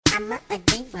a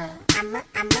diva. I'm a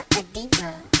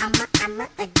diva. I'm a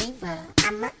diva.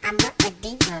 I'm a diva. I'm a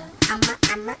diva. I'm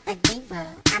a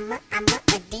diva.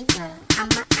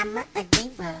 I'm a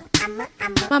diva.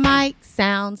 My mic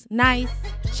sounds nice.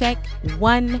 Check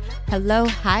one. Hello,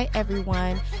 hi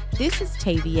everyone. This is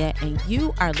Tavia, and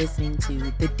you are listening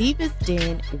to the Divas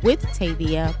Den with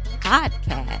Tavia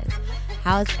podcast.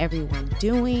 How's everyone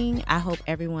doing? I hope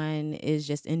everyone is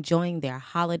just enjoying their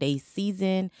holiday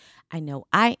season. I know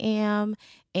I am.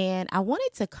 And I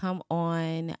wanted to come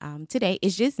on today.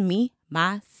 It's just me,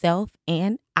 myself,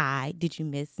 and I. Did you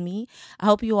miss me? I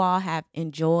hope you all have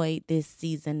enjoyed this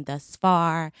season thus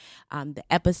far. The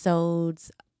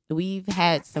episodes, we've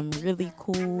had some really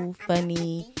cool,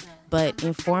 funny, but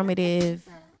informative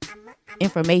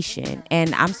information.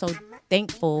 And I'm so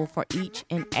thankful for each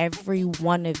and every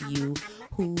one of you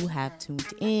who have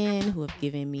tuned in, who have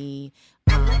given me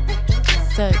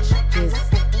such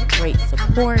just great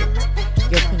support,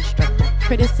 your constructive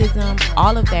criticism,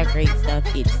 all of that great stuff.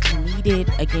 It's needed.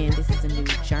 Again, this is a new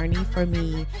journey for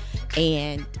me,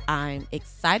 and I'm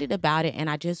excited about it. And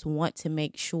I just want to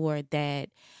make sure that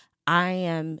I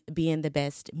am being the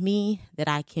best me that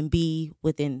I can be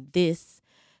within this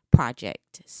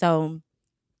project. So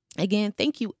again,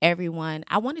 thank you, everyone.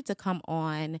 I wanted to come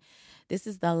on. This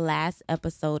is the last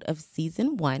episode of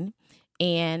season 1.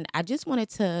 And I just wanted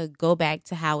to go back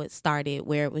to how it started,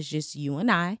 where it was just you and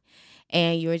I.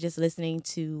 And you were just listening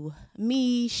to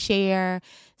me share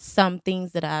some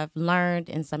things that I've learned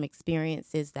and some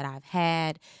experiences that I've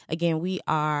had. Again, we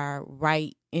are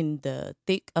right in the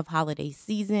thick of holiday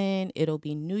season. It'll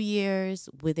be New Year's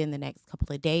within the next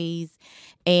couple of days.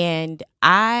 And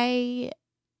I'm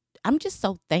just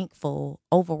so thankful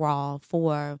overall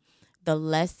for the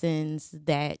lessons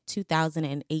that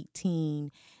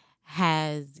 2018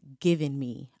 has given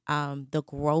me, the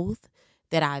growth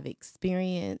that I've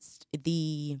experienced,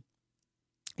 the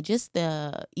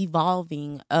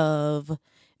evolving of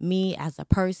me as a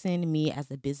person, me as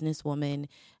a businesswoman,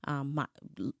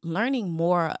 learning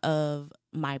more of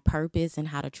my purpose and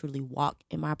how to truly walk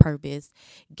in my purpose,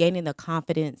 gaining the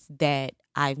confidence that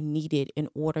I've needed in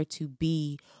order to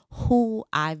be who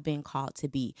I've been called to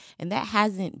be. And that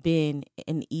hasn't been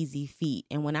an easy feat.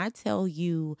 And when I tell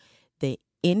you the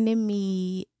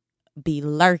enemy be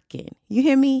lurking, you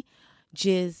hear me?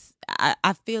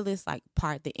 I feel this like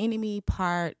part, the enemy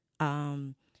part,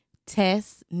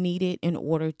 tests needed in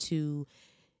order to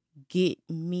get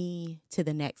me to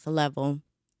the next level.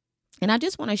 And I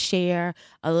just want to share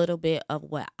a little bit of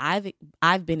what I've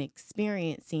been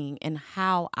experiencing and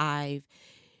how I've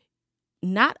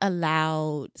not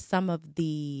allowed some of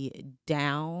the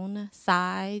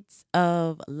downsides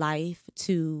of life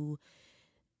to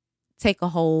take a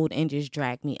hold and just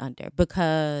drag me under,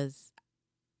 because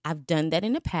I've done that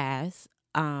in the past.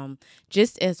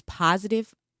 Just as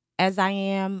positive as I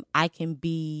am, I can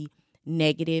be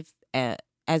negative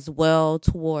as well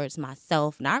towards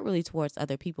myself, not really towards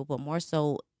other people, but more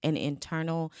so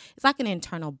it's like an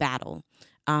internal battle,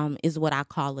 is what I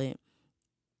call it.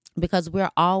 Because we're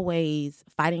always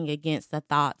fighting against the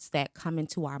thoughts that come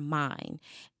into our mind.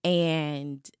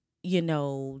 And,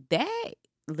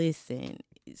 listen,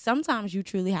 sometimes you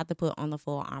truly have to put on the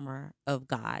full armor of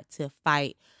God to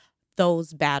fight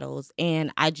those battles.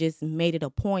 And I just made it a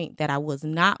point that I was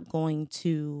not going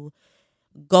to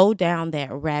go down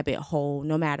that rabbit hole,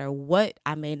 no matter what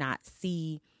I may not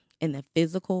see in the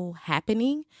physical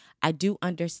happening. I do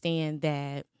understand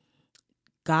that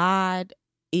God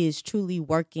is truly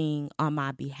working on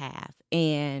my behalf.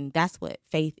 And that's what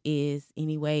faith is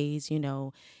anyways.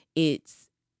 It's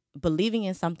believing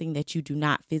in something that you do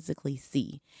not physically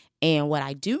see. And what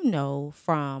I do know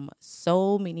from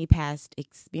so many past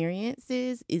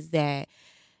experiences is that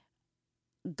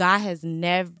God has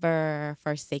never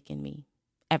forsaken me,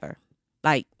 ever.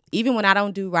 Like, even when I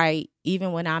don't do right,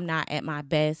 even when I'm not at my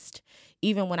best,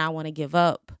 even when I want to give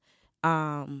up,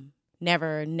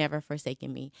 never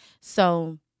forsaken me.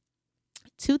 So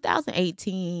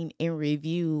 2018 in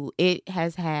review, it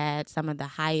has had some of the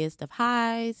highest of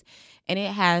highs, and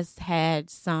it has had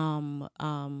some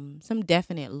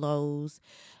definite lows.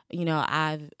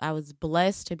 I was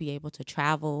blessed to be able to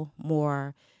travel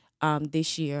more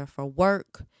this year for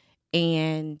work,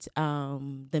 and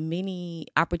the many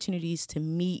opportunities to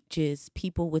meet just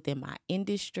people within my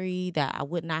industry that I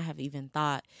would not have even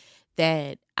thought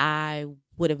that I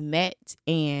would have met,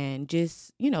 and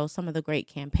just, some of the great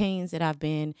campaigns that I've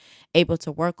been able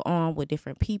to work on with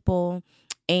different people.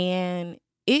 And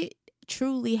it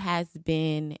truly has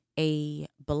been a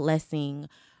blessing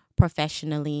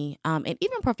professionally. And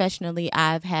even professionally,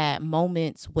 I've had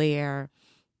moments where,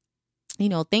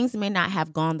 things may not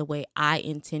have gone the way I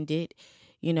intended.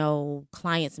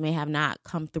 Clients may have not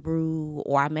come through,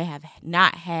 or I may have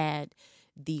not had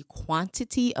the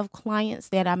quantity of clients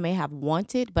that I may have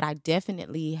wanted, but I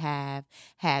definitely have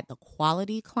had the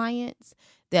quality clients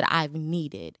that I've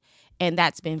needed. And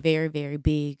that's been very, very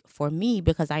big for me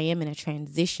because I am in a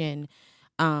transition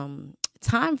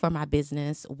time for my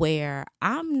business where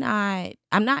I'm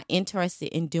not interested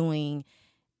in doing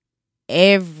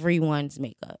everyone's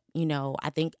makeup. I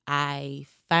think I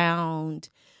found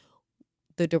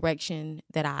the direction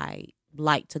that I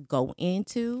like to go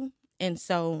into. And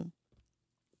so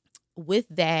with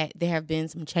that, there have been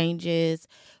some changes,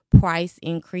 price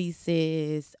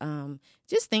increases,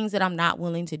 just things that I'm not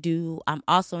willing to do. I'm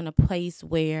also in a place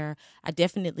where I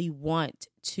definitely want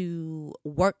to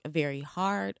work very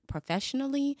hard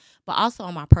professionally, but also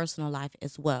on my personal life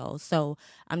as well. So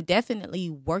I'm definitely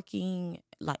working,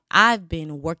 like I've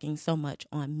been working so much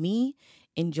on me,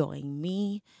 enjoying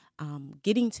me,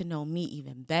 getting to know me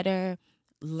even better,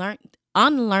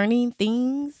 unlearning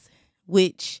things,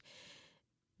 which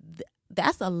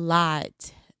that's a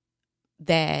lot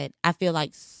that I feel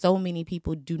like so many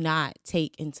people do not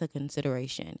take into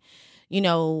consideration.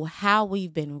 How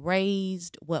we've been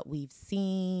raised, what we've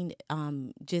seen,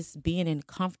 just being in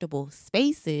comfortable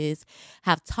spaces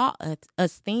have taught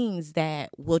us things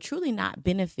that will truly not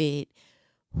benefit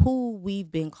who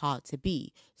we've been called to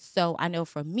be. So I know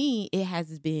for me, it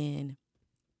has been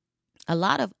a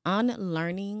lot of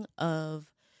unlearning of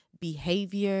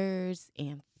behaviors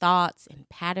and thoughts and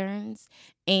patterns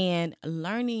and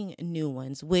learning new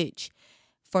ones, which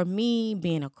for me,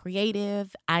 being a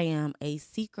creative, I am a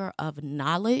seeker of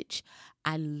knowledge.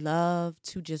 I love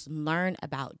to just learn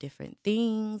about different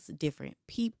things, different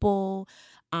people,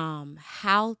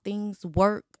 how things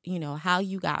work, how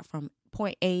you got from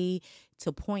point A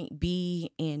to point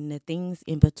B and the things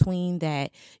in between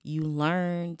that you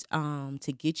learned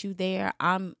to get you there.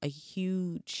 I'm a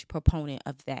huge proponent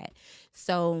of that.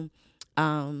 So,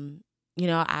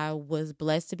 I was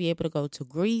blessed to be able to go to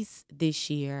Greece this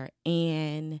year,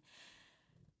 and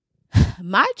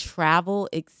my travel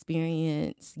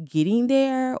experience getting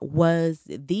there was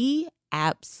the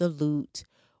absolute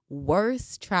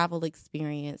worst travel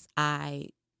experience I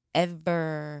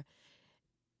ever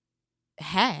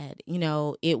had.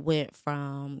 It went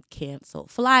from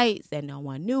canceled flights that no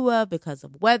one knew of because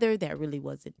of weather that really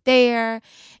wasn't there,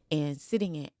 and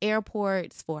sitting in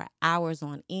airports for hours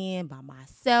on end by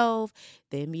myself,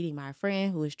 then meeting my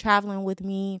friend who was traveling with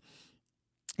me.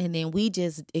 And then we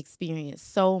just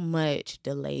experienced so much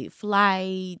delayed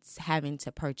flights, having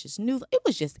to purchase new. It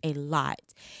was just a lot.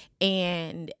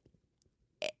 And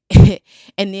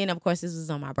and then of course this was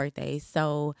on my birthday.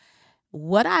 So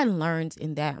what I learned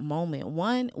in that moment,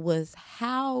 one was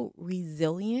how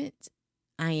resilient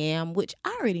I am, which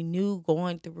I already knew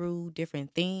going through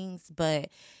different things, but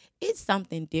it's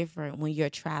something different when you're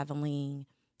traveling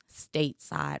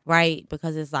stateside, right?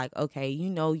 Because it's like, okay,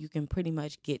 you can pretty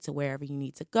much get to wherever you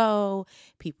need to go.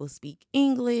 People speak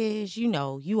English, you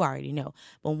already know.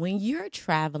 But when you're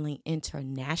traveling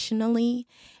internationally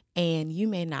and you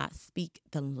may not speak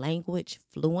the language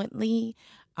fluently,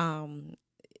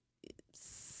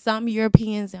 some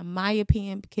Europeans, in my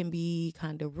opinion, can be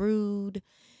kind of rude.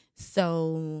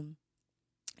 So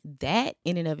that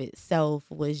in and of itself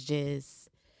was just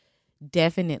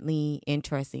definitely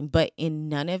interesting. But in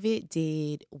none of it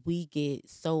did we get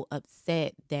so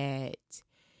upset that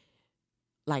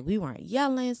like we weren't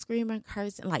yelling, screaming,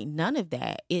 cursing, like none of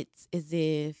that. It's as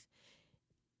if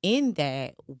in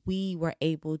that we were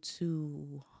able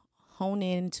to hone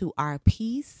into our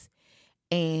peace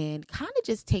and kind of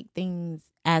just take things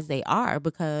as they are,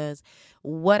 because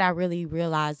what I really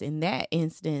realized in that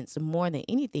instance more than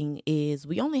anything is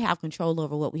we only have control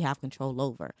over what we have control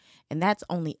over, and that's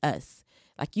only us.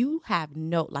 Like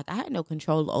I had no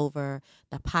control over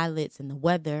the pilots and the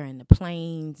weather and the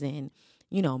planes and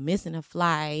missing a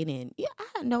flight, and I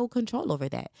had no control over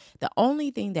that. The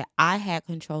only thing that I had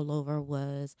control over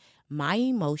was my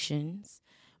emotions,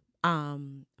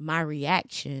 my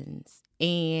reactions,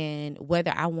 and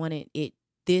whether I wanted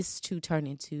this to turn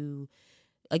into,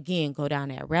 again, go down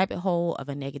that rabbit hole of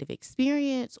a negative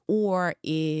experience, or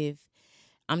if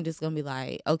I'm just going to be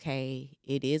like, okay,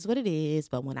 it is what it is,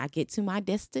 but when I get to my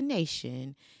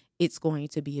destination, it's going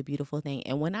to be a beautiful thing.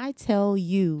 And when I tell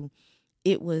you,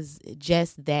 it was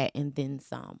just that and then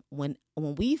some. When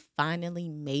we finally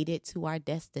made it to our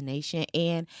destination,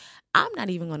 and I'm not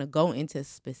even going to go into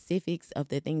specifics of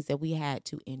the things that we had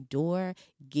to endure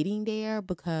getting there,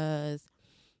 because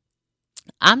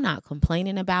I'm not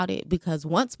complaining about it, because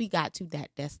once we got to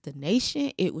that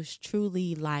destination, it was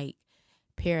truly like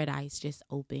Paradise just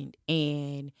opened,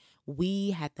 and we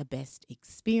had the best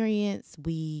experience.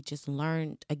 We just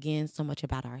learned again so much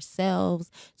about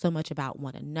ourselves, so much about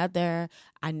one another.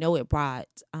 I know it brought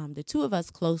the two of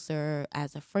us closer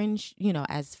as a friend,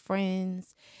 as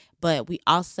friends, but we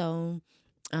also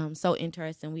so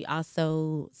interesting. We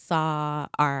also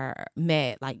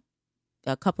met like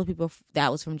a couple of people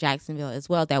that was from Jacksonville as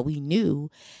well that we knew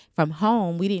from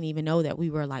home. We didn't even know that we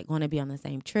were like going to be on the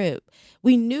same trip.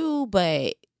 We knew,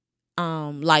 but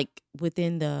like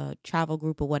within the travel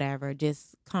group or whatever,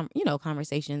 just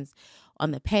conversations on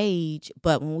the page.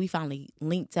 But when we finally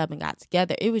linked up and got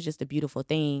together, it was just a beautiful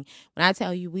thing. When I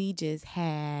tell you, we just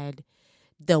had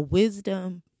the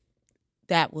wisdom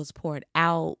that was poured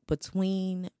out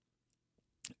between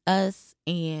us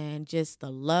and just the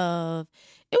love.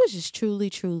 It was just truly,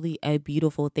 truly a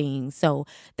beautiful thing. So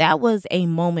that was a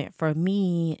moment for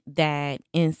me that,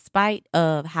 in spite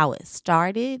of how it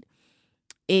started,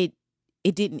 it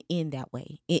didn't end that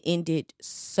way. It ended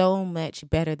so much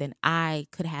better than I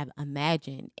could have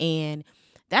imagined. And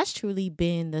that's truly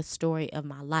been the story of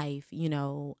my life,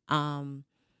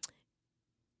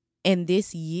 and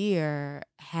this year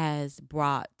has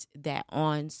brought that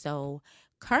on. So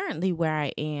currently where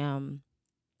I am,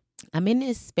 I'm in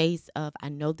this space of, I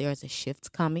know there's a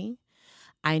shift coming.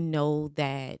 I know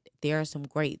that there are some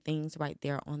great things right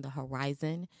there on the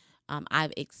horizon.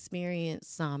 I've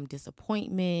experienced some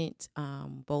disappointment,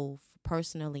 both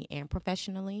personally and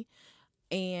professionally.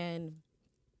 And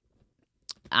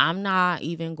I'm not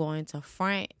even going to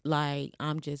front like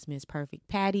I'm just Miss Perfect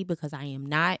Patty, because I am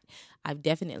not. I've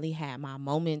definitely had my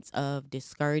moments of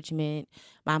discouragement,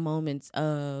 my moments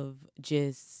of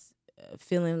just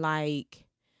feeling like,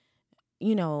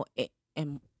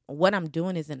 and what I'm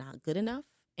doing is not good enough.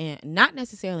 And not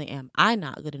necessarily am I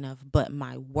not good enough, but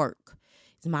my work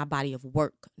is my body of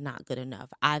work not good enough.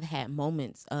 I've had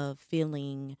moments of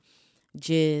feeling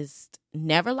just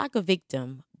never like a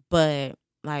victim, but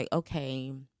like,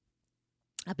 okay,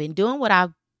 I've been doing what I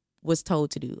was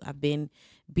told to do. I've been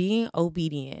being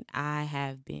obedient. I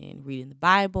have been reading the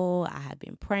Bible. I have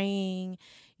been praying,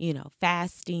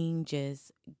 fasting,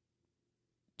 just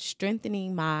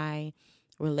strengthening my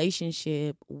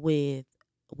relationship with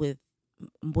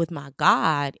my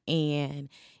God. And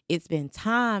it's been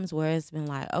times where it's been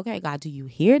like, okay, God, do you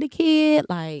hear the kid?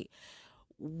 Like,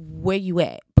 where you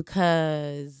at?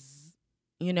 Because,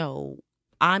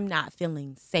 I'm not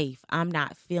feeling safe. I'm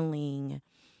not feeling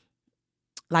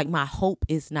like my hope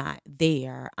is not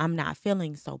there. I'm not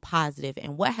feeling so positive.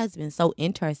 And what has been so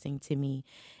interesting to me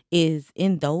is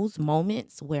in those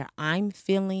moments where I'm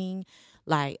feeling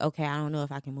like, okay, I don't know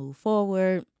if I can move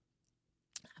forward,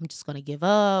 I'm just going to give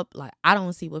up. Like, I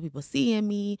don't see what people see in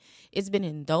me. It's been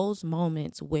in those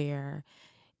moments where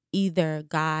either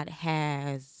God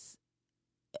has,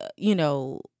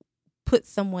 put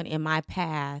someone in my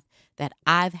path that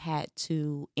I've had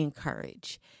to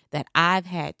encourage, that I've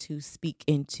had to speak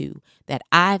into, that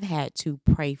I've had to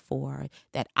pray for,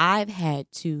 that I've had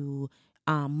to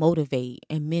motivate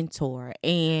and mentor.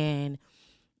 And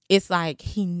it's like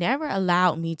he never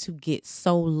allowed me to get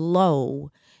so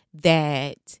low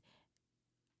that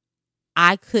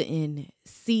I couldn't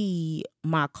see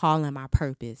my call and my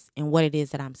purpose and what it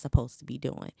is that I'm supposed to be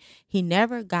doing. He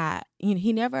never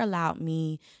allowed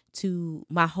me to,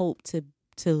 my hope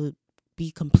to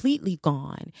be completely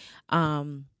gone.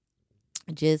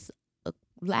 Just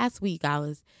last week I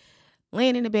was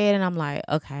laying in the bed and I'm like,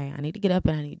 okay, I need to get up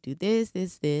and I need to do this.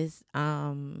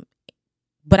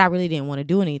 But I really didn't want to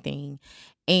do anything.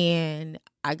 And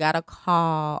I got a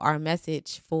call or a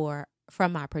message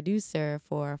from my producer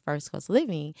for First Coast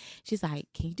Living. She's like,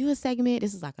 can you do a segment?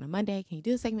 This is like on a Monday. Can you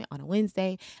do a segment on a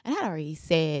Wednesday? And I'd already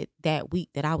said that week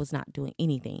that I was not doing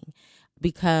anything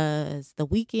because the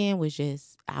weekend was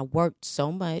just, I worked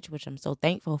so much, which I'm so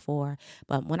thankful for.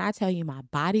 But when I tell you my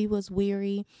body was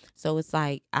weary, so it's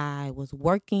like I was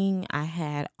working. I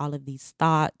had all of these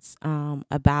thoughts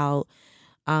about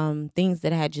things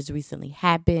that had just recently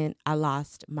happened. I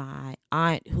lost my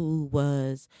aunt, who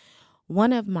was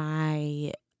one of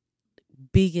my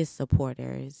biggest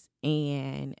supporters,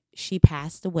 and she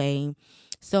passed away.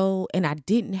 So, and I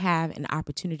didn't have an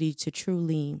opportunity to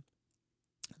truly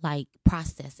like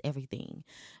process everything.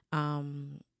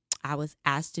 I was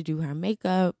asked to do her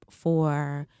makeup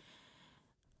for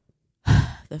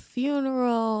the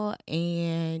funeral,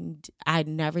 and I'd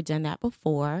never done that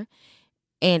before.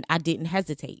 And I didn't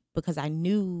hesitate because I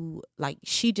knew like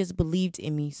she just believed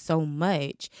in me so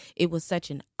much. It was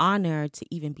such an honor to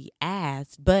even be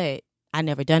asked, but I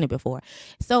never done it before.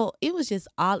 So it was just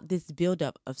all this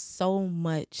buildup of so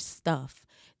much stuff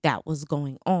that was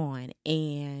going on.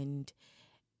 And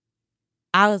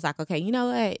I was like, okay, you know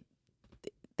what?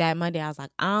 That Monday, I was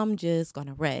like, I'm just going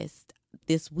to rest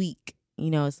this week.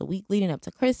 It's the week leading up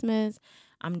to Christmas.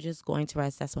 I'm just going to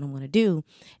rest. That's what I'm going to do.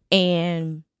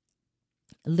 And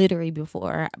literally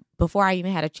before I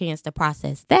even had a chance to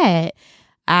process that,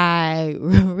 I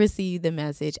received the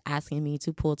message asking me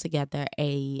to pull together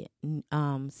a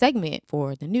segment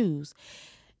for the news,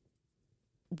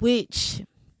 which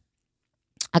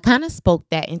I kind of spoke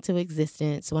that into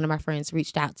existence. One of my friends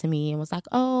reached out to me and was like,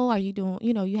 oh, are you doing,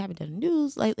 you haven't done the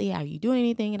news lately. Are you doing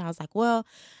anything? And I was like, well,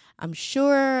 I'm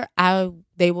sure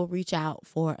they will reach out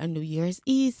for a New Year's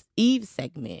Eve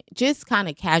segment, just kind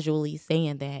of casually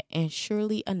saying that. And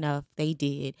surely enough, they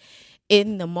did,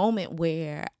 in the moment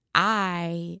where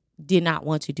I did not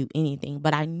want to do anything.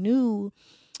 But I knew,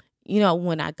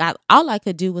 when I got, all I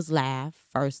could do was laugh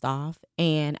first off.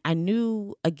 And I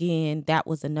knew, again, that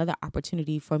was another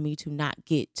opportunity for me to not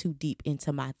get too deep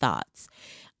into my thoughts.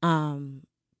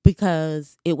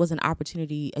 Because it was an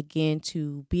opportunity, again,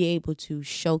 to be able to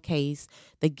showcase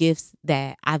the gifts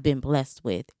that I've been blessed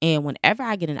with. And whenever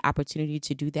I get an opportunity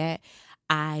to do that,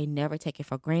 I never take it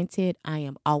for granted. I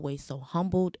am always so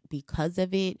humbled because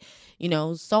of it.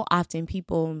 So often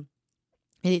people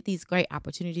get these great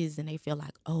opportunities and they feel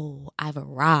like, oh, I've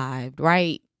arrived,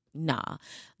 right? Nah.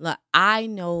 Look, I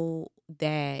know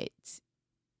that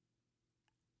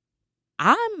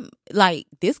I'm like,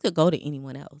 this could go to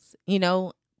anyone else,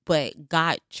 but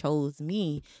God chose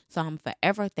me. So I'm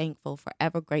forever thankful,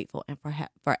 forever grateful, and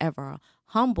forever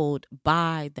humbled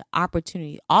by the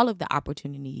opportunity, all of the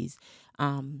opportunities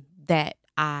that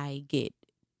I get,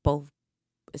 both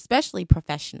especially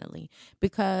professionally,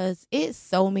 because it's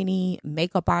so many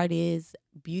makeup artists,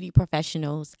 beauty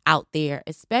professionals out there,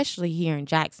 especially here in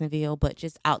Jacksonville, but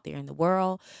just out there in the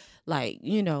world. Like,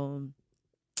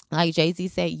 like Jay-Z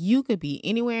said, you could be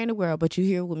anywhere in the world, but you're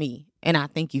here with me. And I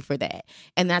thank you for that.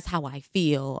 And that's how I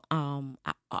feel. I'm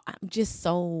just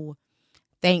so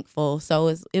thankful.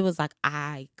 So it was like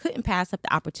I couldn't pass up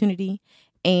the opportunity.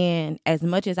 And as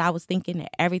much as I was thinking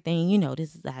that everything,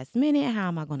 this is last minute, how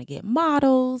am I going to get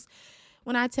models?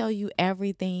 When I tell you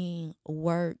everything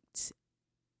worked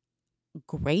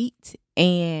great,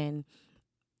 and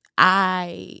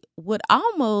I would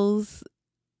almost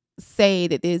say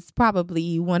that it's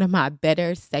probably one of my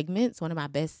best segments.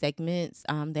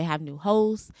 They have new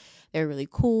hosts. They're really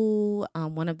cool.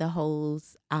 One of the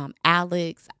hosts,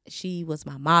 Alex, she was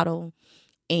my model.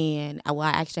 And I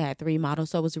actually had 3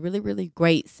 models. So it was a really, really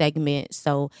great segment.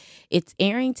 So it's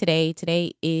airing today.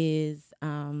 Today is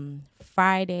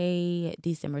Friday,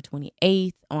 December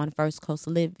 28th on First Coast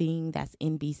Living. That's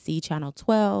NBC Channel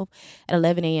 12 at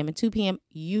 11 a.m. and 2 p.m.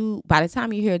 By the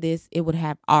time you hear this, it would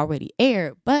have already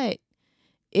aired. But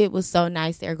it was so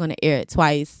nice they're going to air it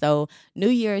twice. So New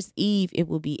Year's Eve, it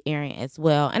will be airing as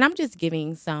well. And I'm just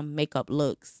giving some makeup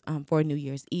looks for New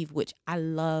Year's Eve, which I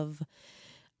love.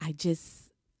 I just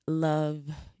love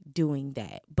doing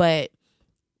that. But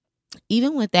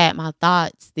even with that, my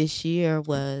thoughts this year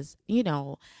was,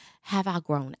 have I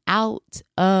grown out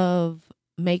of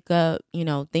makeup?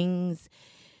 Things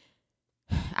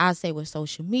I say with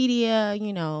social media,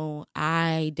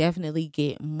 I definitely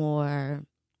get more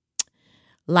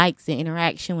likes and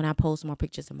interaction when I post more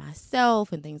pictures of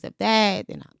myself and things like that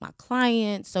and my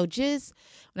clients. So just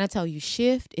when I tell you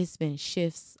shift, it's been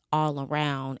shifts all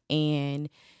around. And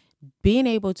being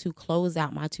able to close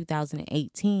out my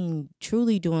 2018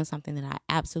 truly doing something that I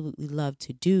absolutely love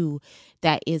to do,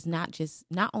 that is not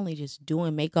only just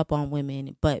doing makeup on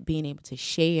women, but being able to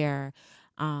share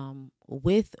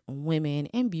with women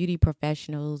and beauty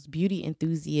professionals, beauty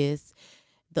enthusiasts,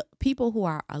 the people who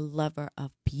are a lover of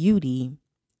beauty,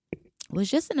 was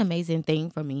just an amazing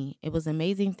thing for me. It was an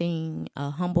amazing thing,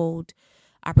 a humbled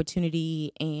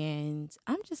opportunity, and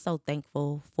I'm just so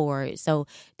thankful for it. So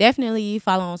definitely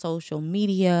follow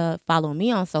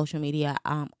me on social media.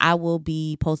 I will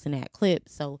be posting that clip.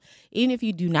 So even if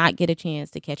you do not get a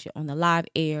chance to catch it on the live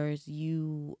airs,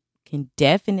 you can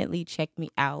definitely check me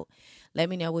out. Let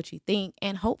me know what you think,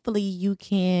 and hopefully you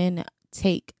can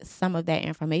take some of that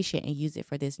information and use it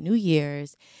for this New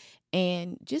Year's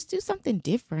and just do something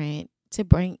different to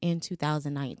bring in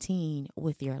 2019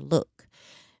 with your look.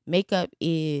 Makeup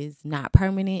is not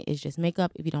permanent. It's just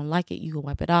makeup. If you don't like it, you can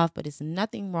wipe it off, but it's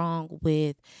nothing wrong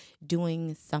with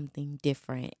doing something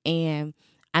different. And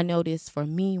I noticed for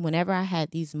me, whenever I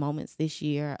had these moments this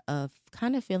year of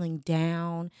kind of feeling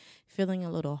down, feeling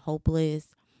a little hopeless,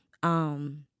 I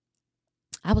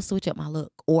would switch up my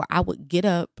look, or I would get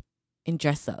up and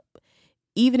dress up.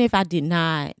 Even if I did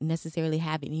not necessarily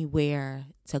have anywhere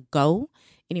to go,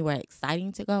 anywhere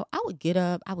exciting to go, I would get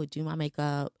up, I would do my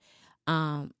makeup,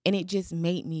 And it just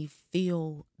made me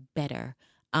feel better.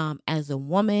 As a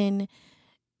woman,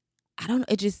 I don't know,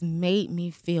 it just made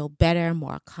me feel better,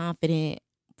 more confident.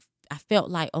 I felt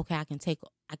like, okay, I can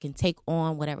take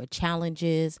on whatever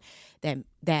challenges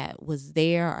that was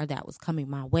there or that was coming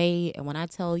my way. And when I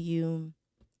tell you,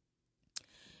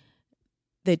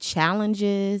 the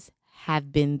challenges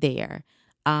have been there.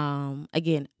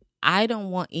 Again, I don't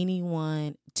want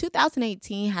anyone.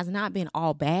 2018 has not been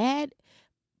all bad,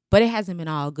 but it hasn't been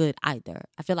all good either.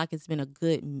 I feel like it's been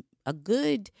a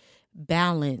good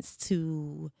balance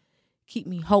to keep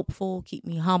me hopeful, keep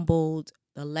me humbled,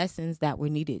 the lessons that were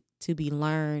needed to be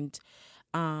learned.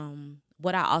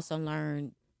 What I also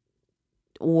learned,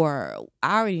 or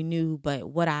I already knew, but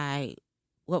what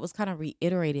was kind of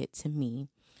reiterated to me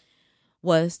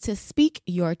was to speak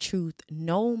your truth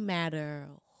no matter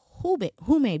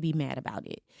who may be mad about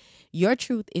it. Your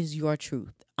truth is your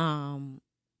truth.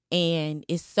 And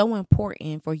it's so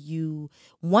important for you,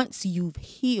 once you've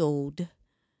healed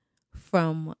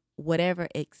from whatever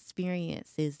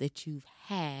experiences that you've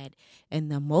had.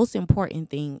 And the most important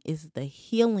thing is the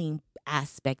healing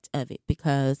aspect of it,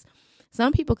 because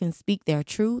some people can speak their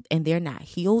truth and they're not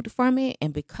healed from it.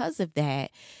 And because of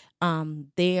that,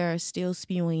 they're still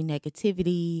spewing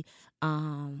negativity.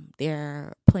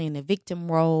 They're playing the victim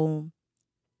role.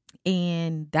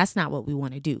 And that's not what we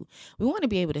want to do. We want to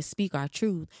be able to speak our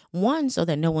truth, one, so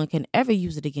that no one can ever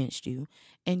use it against you.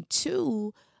 And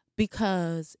two,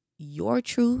 because your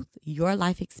truth, your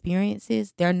life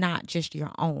experiences, they're not just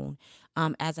your own.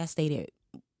 As I stated,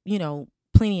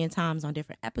 plenty of times on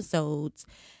different episodes,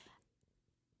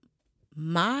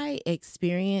 my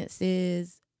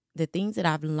experiences, the things that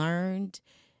I've learned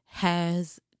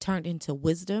has turned into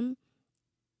wisdom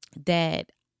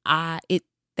that I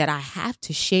have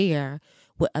to share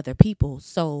with other people,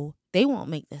 so they won't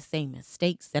make the same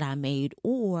mistakes that I made.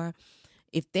 Or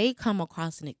if they come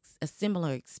across a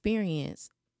similar experience,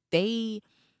 they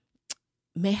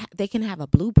can have a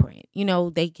blueprint.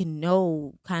 They can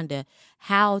know kind of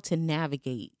how to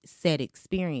navigate said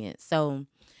experience. So,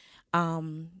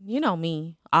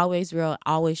 me, always real,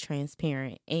 always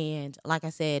transparent. And like I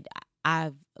said,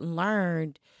 I've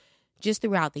learned just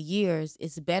throughout the years,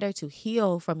 it's better to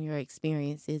heal from your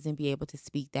experiences and be able to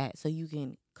speak that, so you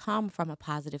can come from a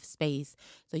positive space,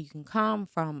 so you can come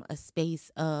from a space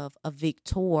of a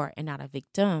victor and not a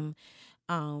victim.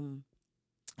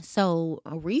 So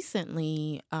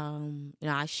recently,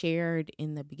 I shared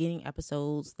in the beginning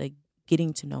episodes, the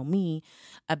getting to know me,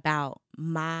 about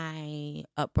my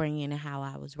upbringing and how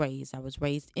I was raised. I was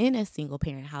raised in a single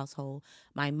parent household.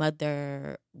 My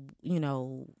mother,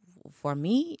 for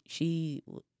me, she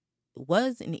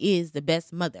was and is the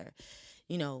best mother,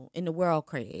 in the world,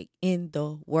 Craig, in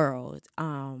the world.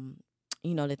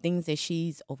 The things that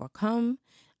she's overcome,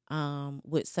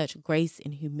 with such grace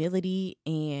and humility.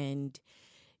 And,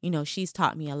 she's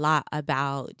taught me a lot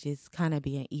about just kind of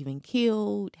being even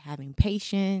keeled, having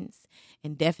patience,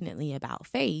 and definitely about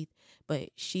faith. But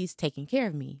she's taken care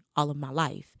of me all of my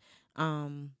life.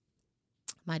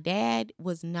 My dad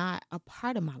was not a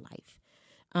part of my life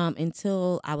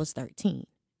until I was 13.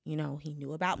 He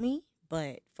knew about me,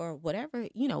 but for whatever,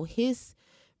 his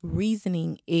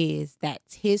reasoning is,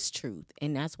 that's his truth,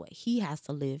 and that's what he has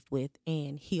to live with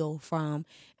and heal from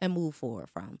and move forward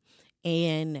from.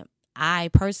 And I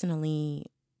personally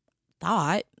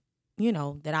thought,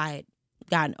 that I had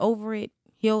gotten over it,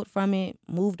 healed from it,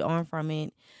 moved on from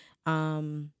it.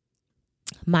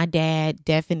 My dad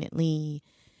definitely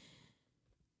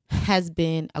has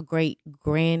been a great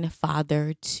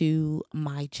grandfather to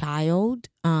my child.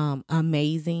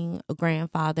 Amazing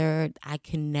grandfather. I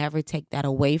can never take that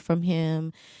away from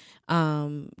him.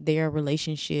 Their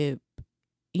relationship,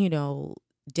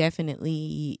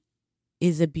 definitely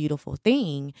is a beautiful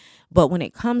thing. But when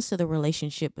it comes to the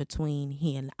relationship between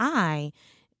he and I,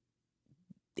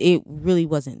 it really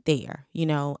wasn't there,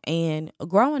 and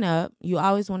growing up, you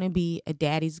always want to be a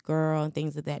daddy's girl and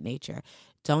things of that nature.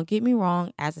 Don't get me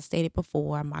wrong. As I stated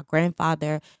before, my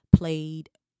grandfather he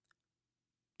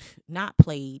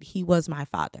was my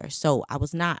father. So I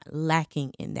was not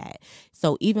lacking in that.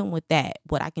 So even with that,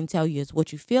 what I can tell you is,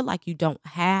 what you feel like you don't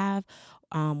have,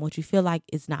 what you feel like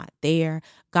is not there,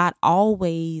 God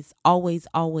always, always,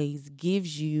 always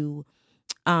gives you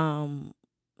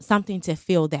something to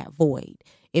fill that void.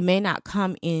 It may not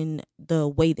come in the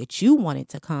way that you want it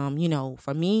to come.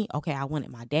 For me, okay, I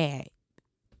wanted my dad.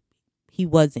 He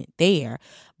wasn't there.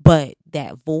 But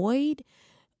that void,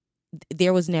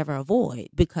 there was never a void,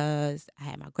 because I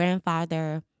had my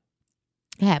grandfather,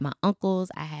 I had my uncles,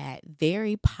 I had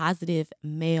very positive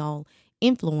male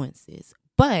influences.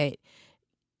 But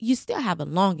you still have a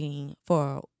longing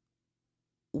for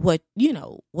what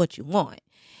you want.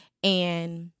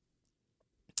 And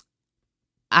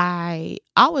I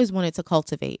always wanted to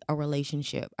cultivate a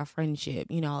relationship, a friendship,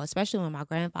 especially when my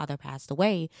grandfather passed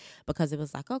away, because it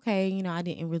was like, okay, I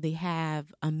didn't really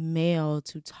have a male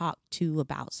to talk to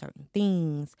about certain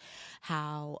things,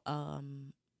 how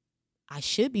I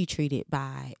should be treated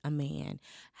by a man,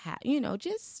 how,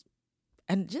 just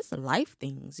life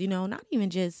things, not even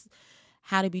just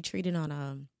how to be treated on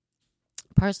a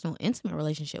personal, intimate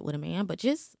relationship with a man, but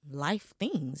just life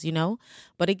things,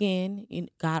 But again,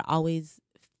 God always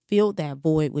filled that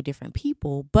void with different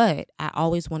people, but I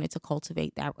always wanted to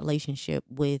cultivate that relationship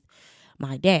with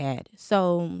my dad.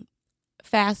 So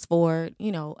fast forward,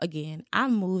 again,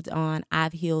 I've moved on.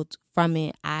 I've healed from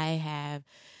it. I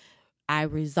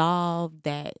resolved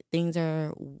that things are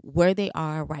where they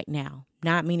are right now.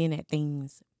 Not meaning that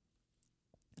things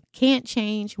can't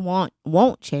change, won't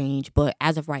change, but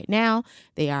as of right now,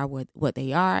 they are what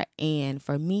they are. And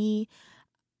for me,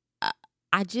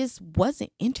 I just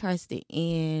wasn't interested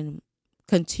in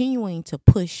continuing to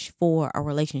push for a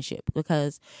relationship,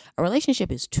 because a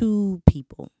relationship is two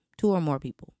or more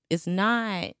people. It's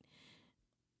not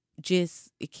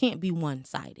just, it can't be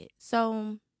one-sided.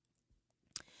 So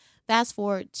fast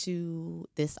forward to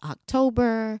this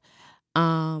October,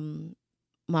 my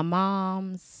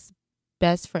mom's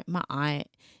best friend, my aunt,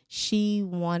 she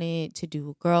wanted to do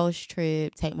a girls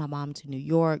trip, take my mom to New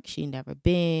York. She'd never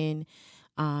been.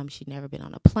 She'd never been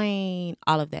on a plane,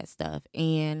 all of that stuff.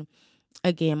 And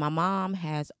again, my mom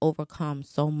has overcome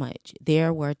so much.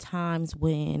 There were times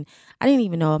when I didn't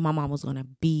even know if my mom was going to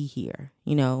be here.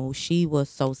 She was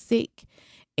so sick.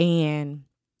 And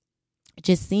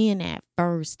just seeing that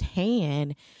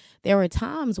firsthand, there were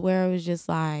times where it was just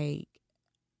like,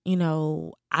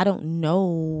 I don't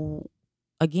know,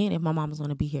 again, if my mom was going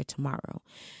to be here tomorrow.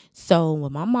 So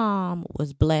when my mom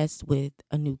was blessed with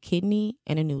a new kidney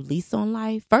and a new lease on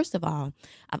life, first of all,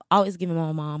 I've always given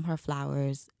my mom her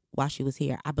flowers while she was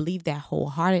here. I believe that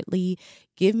wholeheartedly.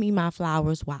 Give me my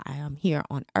flowers while I am here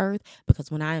on earth,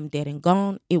 because when I am dead and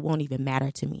gone, it won't even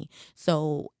matter to me.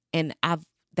 So, and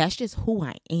that's just who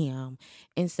I am.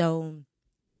 And so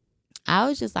I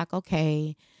was just like,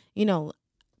 okay,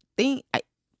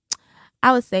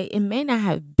 I would say it may not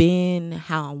have been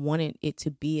how I wanted it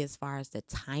to be as far as the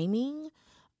timing,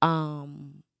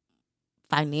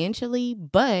 financially,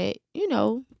 but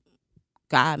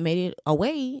God made it a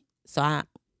way, so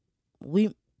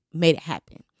we made it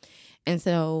happen. And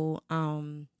so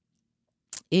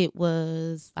it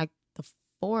was like the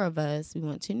four of us. We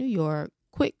went to New York,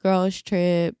 quick girls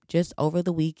trip, just over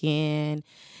the weekend.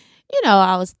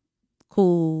 I was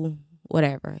cool,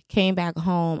 whatever. Came back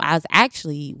home. my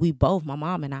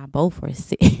mom and I both were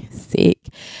sick.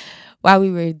 While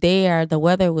we were there, the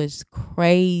weather was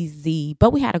crazy,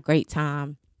 but we had a great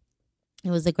time. It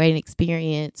was a great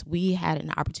experience. We had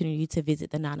an opportunity to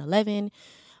visit the 9/11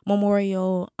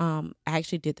 memorial. I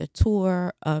actually did the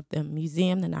tour of the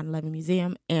museum, the 9/11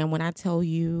 museum. And when I tell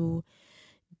you,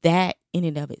 that in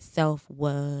and of itself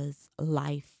was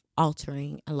life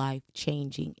altering and life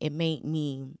changing. It made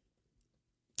me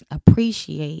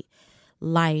appreciate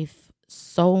life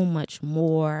so much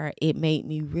more. It made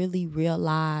me really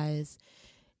realize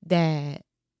that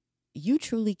you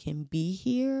truly can be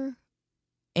here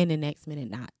and the next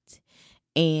minute not.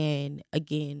 And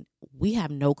again, we have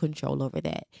no control over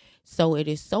that. So it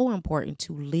is so important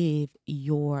to live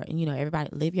everybody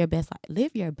live your best life.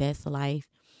 Live your best life.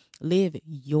 Live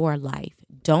your life.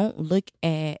 Don't look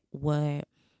at what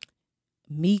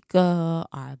Mika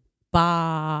or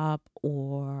Bob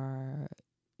or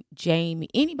Jamie,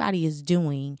 anybody is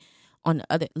doing on the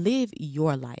other. Live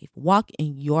your life. Walk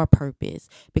in your purpose,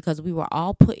 because we were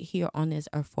all put here on this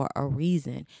earth for a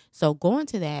reason. So going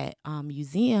to that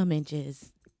museum and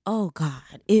just, oh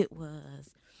God, you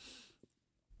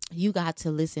got to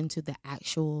listen to the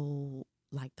actual,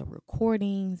 like the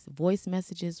recordings, voice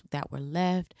messages that were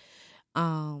left.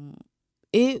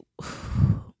 It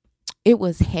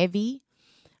was heavy.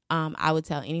 I would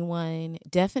tell anyone,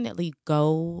 definitely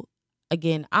go.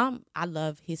 Again, I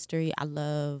love history. I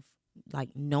love like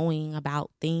knowing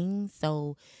about things.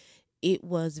 So it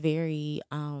was very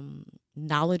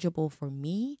knowledgeable for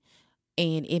me,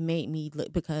 and it made me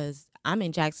look, because I'm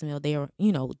in Jacksonville. There,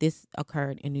 this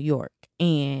occurred in New York,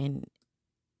 and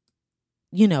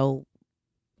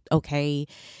okay,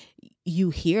 you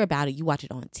hear about it, you watch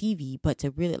it on TV, but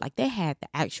to really, like, they had the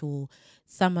actual,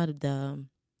 some of the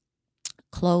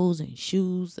clothes and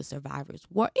shoes the survivors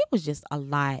wore. It was just a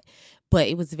lot, but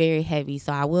it was very heavy.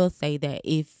 So I will say that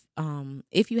if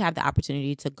you have the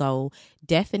opportunity to go,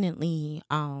 definitely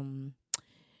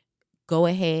go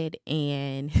ahead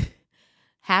and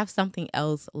have something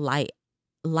else light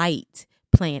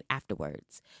playing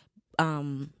afterwards.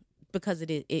 Because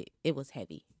it was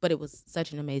heavy, but it was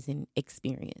such an amazing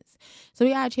experience. So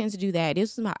we got a chance to do that.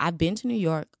 I've been to New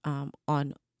York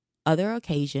on other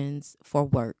occasions for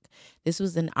work. This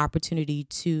was an opportunity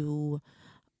to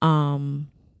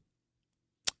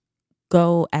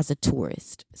go as a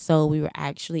tourist. So we were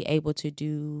actually able to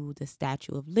do the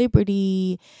Statue of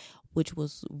Liberty, which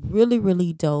was really,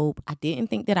 really dope. I didn't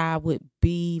think that I would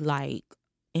be like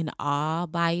in awe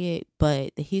by it,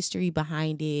 but the history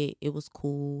behind it was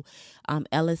cool.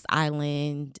 Ellis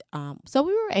Island. So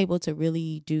we were able to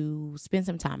really spend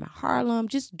some time in Harlem,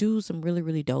 just do some really,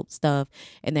 really dope stuff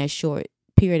in that short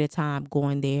period of time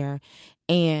going there.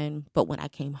 But when I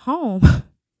came home,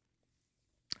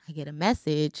 I get a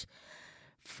message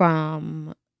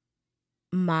from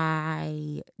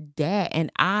my dad,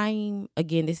 and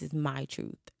this is my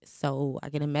truth. So I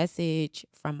get a message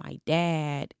from my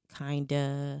dad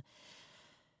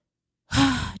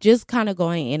just kind of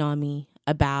going in on me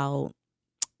about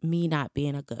me not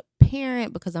being a good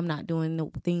parent because I'm not doing the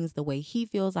things the way he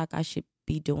feels like I should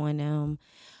be doing them.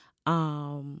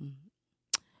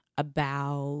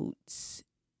 About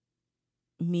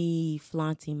me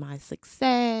flaunting my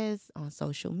success on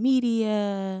social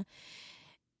media,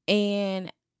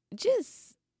 and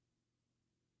just,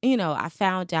 I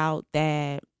found out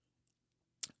that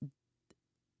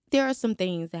there are some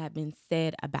things that have been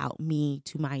said about me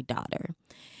to my daughter,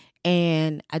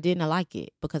 and I didn't like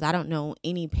it because I don't know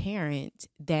any parent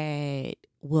that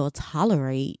will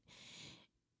tolerate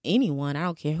anyone, I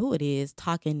don't care who it is,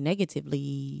 talking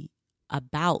negatively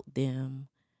about them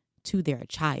to their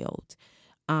child.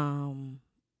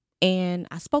 And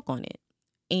I spoke on it.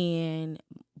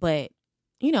 But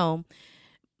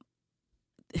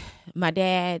my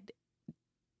dad,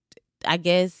 I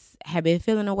guess, had been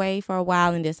feeling away for a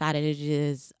while and decided to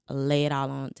just lay it all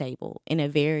on the table in a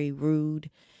very rude,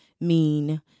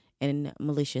 mean, and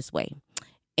malicious way.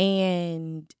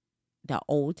 And the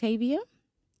old Tavia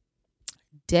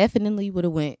definitely would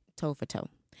have went toe for toe.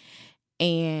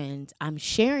 And I'm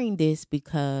sharing this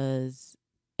because,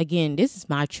 again, this is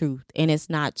my truth, and it's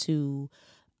not to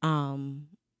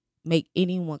make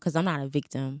anyone, because I'm not a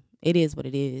victim. It is what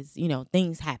it is.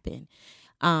 Things happen.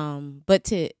 But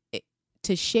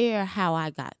to share how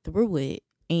I got through it,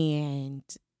 and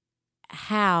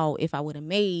how if I would have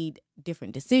made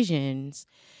different decisions,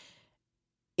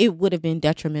 it would have been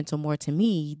detrimental more to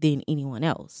me than anyone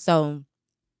else. So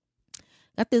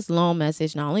got this long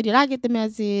message. Not only did I get the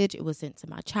message, it was sent to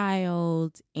my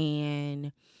child.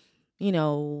 And,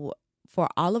 for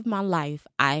all of my life,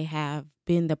 I have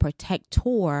been the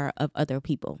protector of other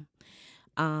people.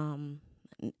 My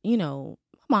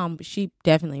mom, she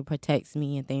definitely protects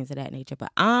me and things of that nature,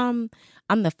 but I'm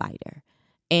the fighter,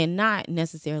 and not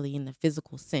necessarily in the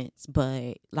physical sense,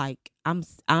 but like I'm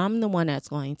the one that's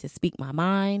going to speak my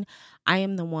mind. I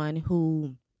am the one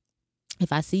who,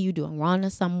 if I see you doing wrong to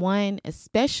someone,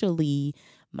 especially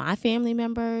my family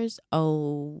members,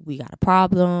 we got a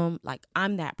problem. Like,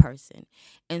 I'm that person.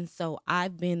 And so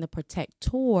I've been the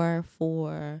protector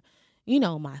for,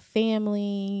 my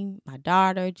family, my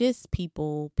daughter, just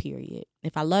people, period.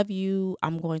 If I love you,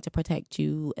 I'm going to protect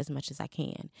you as much as I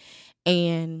can.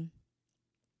 And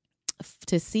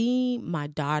to see my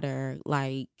daughter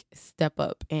like step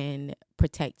up and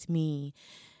protect me,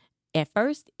 at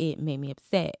first it made me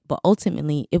upset, but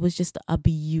ultimately it was just a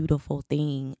beautiful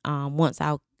thing.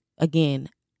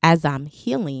 As I'm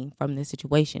healing from this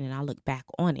situation and I look back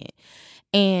on it,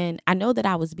 and I know that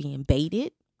I was being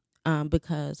baited,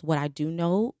 because what I do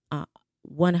know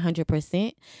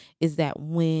 100% is that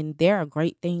when there are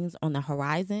great things on the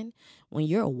horizon, when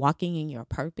you're walking in your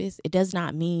purpose, it does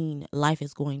not mean life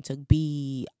is going to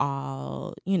be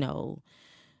all,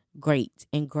 great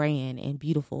and grand and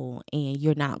beautiful, and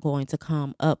you're not going to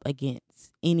come up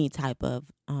against any type of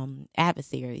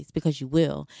adversaries, because you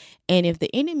will. And if the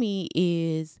enemy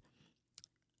is,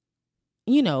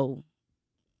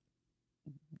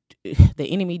 the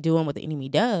enemy doing what the enemy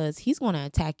does, he's going to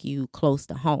attack you close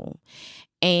to home.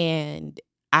 And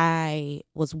I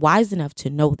was wise enough to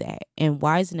know that, and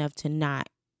wise enough to not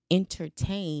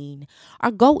entertain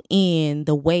or go in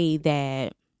the way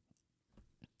that,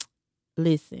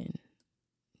 listen,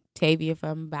 Tavia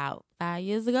from about 5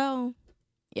 years ago,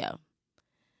 yeah,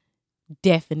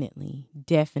 definitely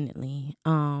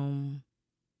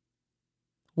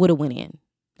would have went in,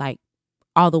 like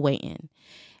all the way in.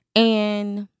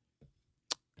 And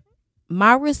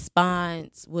my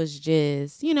response was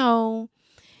just, it's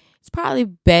probably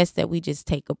best that we just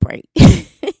take a break,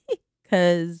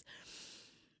 because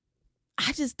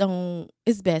I just don't,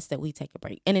 it's best that we take a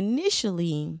break. And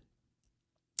initially,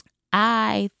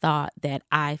 I thought that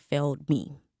I failed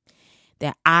me,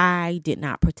 that I did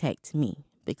not protect me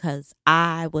because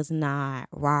I was not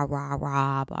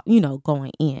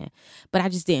going in. But I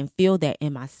just didn't feel that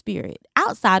in my spirit.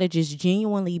 Outside of just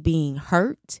genuinely being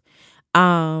hurt,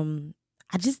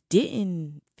 I just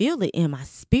didn't feel it in my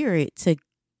spirit to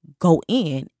go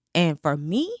in. And for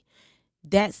me,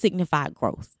 that signified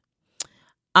growth.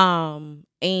 And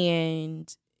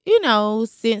he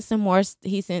sent some more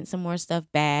stuff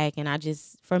back, and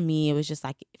for me, it was just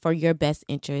like, for your best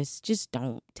interest, just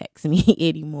don't text me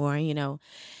anymore,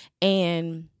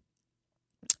 and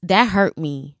that hurt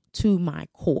me to my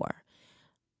core,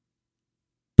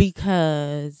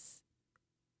 because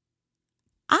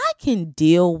I can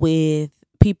deal with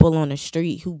people on the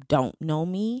street who don't know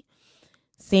me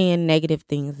saying negative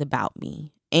things about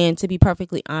me. And to be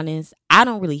perfectly honest, I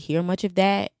don't really hear much of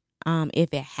that.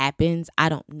 If it happens, I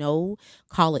don't know.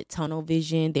 Call it tunnel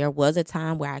vision. There was a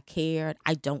time where I cared.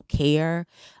 I don't care.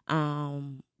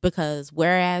 Because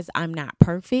whereas I'm not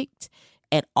perfect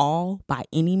at all by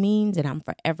any means, and I'm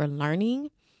forever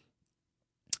learning,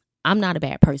 I'm not a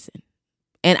bad person.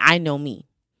 And I know me.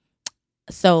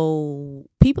 So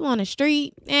people on the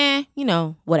street,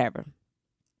 whatever.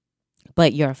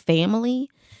 But your family,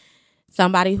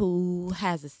 somebody who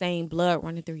has the same blood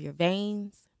running through your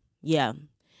veins, yeah,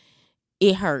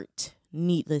 it hurt.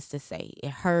 Needless to say, it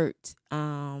hurt.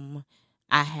 I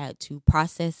had to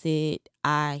process it.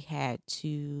 I had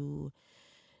to,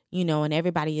 and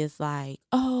everybody is like,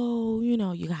 oh, you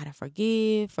gotta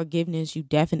forgive. Forgiveness, you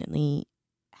definitely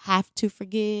have to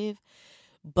forgive.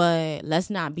 But let's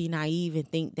not be naive and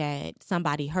think that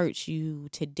somebody hurts you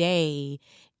today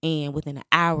and within an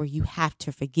hour you have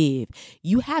to forgive.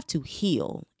 You have to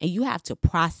heal, and you have to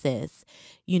process,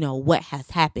 what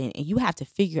has happened, and you have to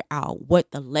figure out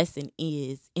what the lesson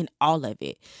is in all of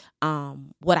it.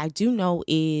 What I do know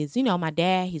is, my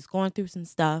dad, he's going through some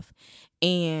stuff,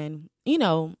 and,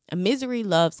 misery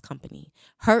loves company.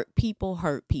 Hurt people,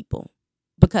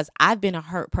 because I've been a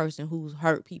hurt person who's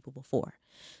hurt people before.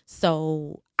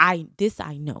 So I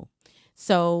know.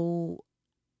 So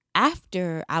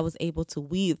after I was able to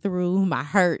weed through my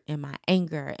hurt and my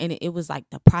anger, and it was like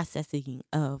the processing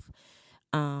of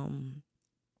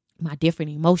my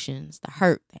different emotions, the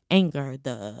hurt, the anger,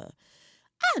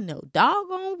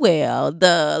 doggone well,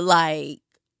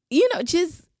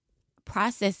 just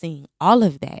processing all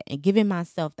of that and giving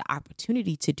myself the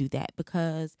opportunity to do that.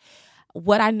 Because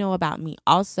what I know about me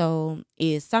also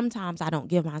is sometimes I don't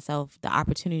give myself the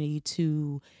opportunity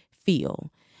to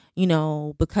feel,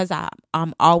 because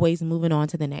I'm always moving on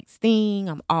to the next thing.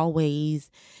 I'm always,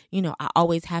 I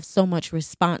always have so much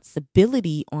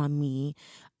responsibility on me.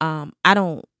 I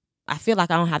feel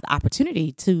like I don't have the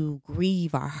opportunity to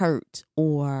grieve or hurt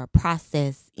or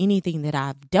process anything that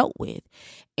I've dealt with.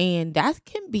 And that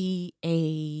can be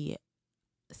a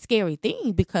scary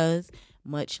thing, because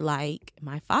much like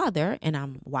my father, and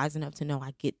I'm wise enough to know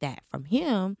I get that from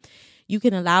him, you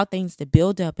can allow things to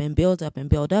build up and build up and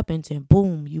build up until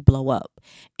boom, you blow up.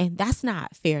 And that's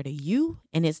not fair to you.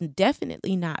 And it's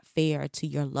definitely not fair to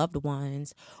your loved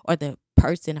ones or the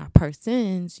person or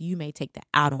persons you may take that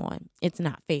out on. It's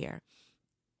not fair.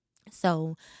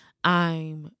 So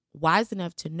I'm wise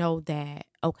enough to know that,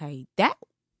 okay, that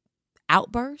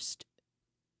outburst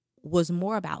was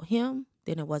more about him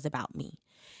than it was about me.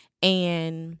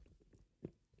 And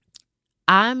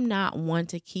I'm not one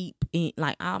to keep I'm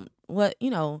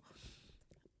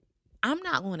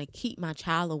not going to keep my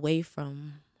child away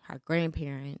from her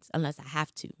grandparents unless I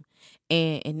have to.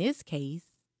 And in this case,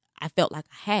 I felt like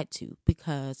I had to,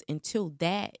 because until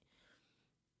that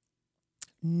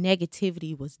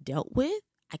negativity was dealt with,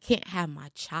 I can't have my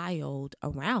child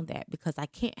around that, because I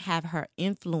can't have her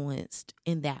influenced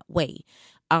in that way.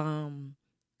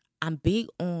 I'm big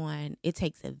on it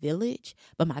takes a village,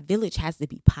 but my village has to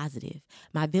be positive.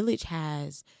 My village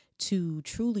has to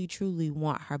truly, truly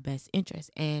want her best interest.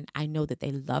 And I know that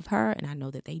they love her, and I know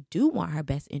that they do want her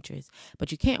best interest,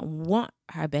 but you can't want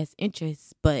her best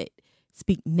interest but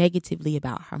speak negatively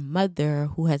about her mother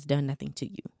who has done nothing to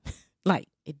you.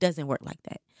 It doesn't work like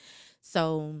that.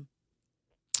 So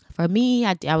for me,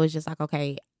 I was just like,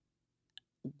 okay,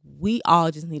 we all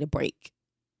just need a break,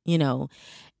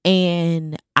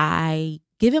 and I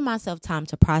given myself time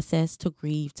to process, to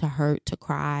grieve, to hurt, to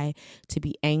cry, to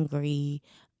be angry.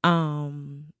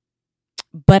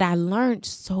 But I learned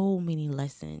so many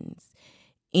lessons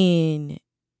in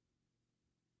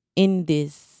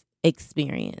this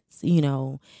experience.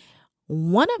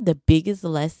 One of the biggest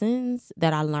lessons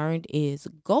that I learned is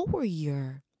go where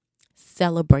you're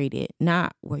celebrated,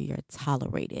 not where you're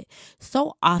tolerated.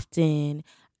 So often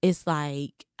it's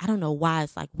like, I don't know why,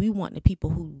 it's like we want the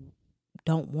people who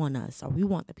don't want us, or we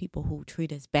want the people who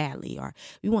treat us badly, or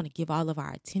we want to give all of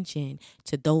our attention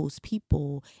to those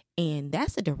people. And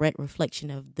that's a direct reflection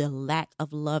of the lack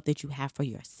of love that you have for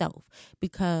yourself.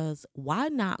 Because why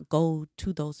not go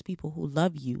to those people who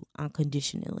love you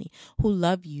unconditionally, who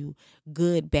love you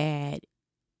good, bad,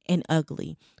 and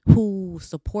ugly, who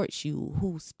supports you,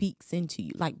 who speaks into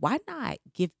you? Like, why not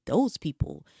give those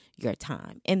people your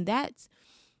time? And that's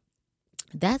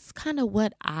kind of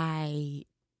what I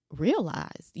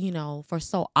realized. For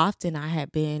so often I had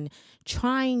been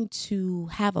trying to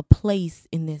have a place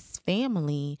in this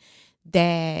family,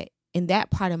 that in that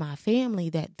part of my family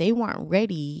that they weren't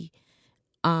ready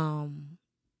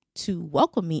to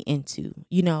welcome me into.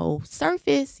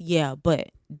 Surface, yeah,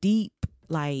 but deep,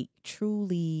 like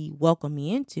truly welcome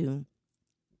me into,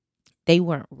 they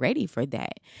weren't ready for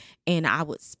that. And I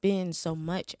would spend so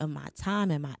much of my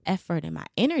time and my effort and my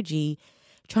energy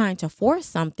trying to force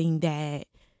something that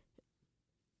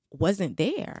wasn't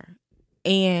there.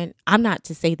 And I'm not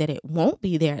to say that it won't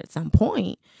be there at some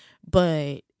point,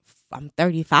 but I'm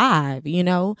 35,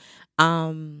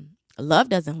 love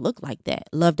doesn't look like that.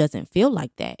 Love doesn't feel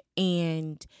like that.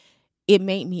 And it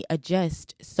made me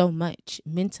adjust so much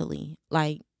mentally.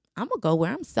 Like, I'm going to go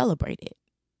where I'm celebrated.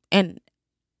 And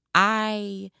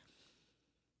I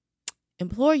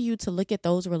implore you to look at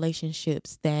those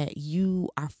relationships that you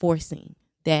are forcing,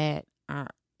 that are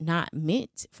not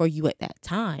meant for you at that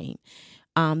time,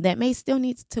 that may still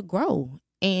needs to grow,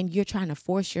 and you're trying to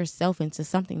force yourself into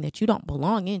something that you don't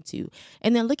belong into.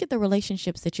 And then look at the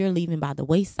relationships that you're leaving by the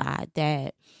wayside,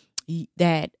 that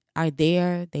are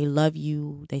there. They love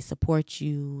you, they support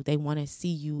you, they want to see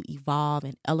you evolve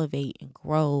and elevate and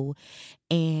grow.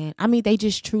 And I mean, they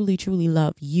just truly, truly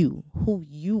love you, who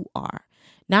you are,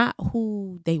 not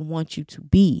who they want you to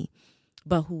be,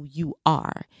 but who you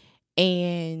are.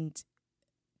 And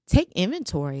take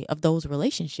inventory of those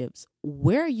relationships.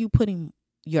 Where are you putting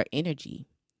your energy?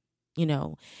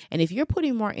 And if you're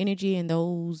putting more energy in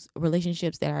those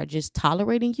relationships that are just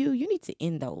tolerating you, you need to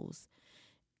end those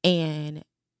and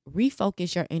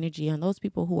refocus your energy on those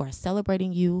people who are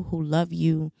celebrating you, who love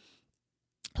you,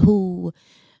 who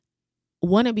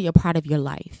want to be a part of your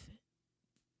life.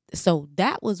 So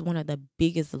that was one of the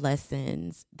biggest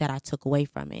lessons that I took away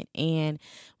from it. And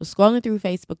was scrolling through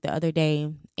Facebook the other day,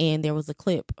 and there was a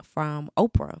clip from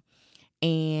Oprah.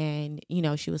 And,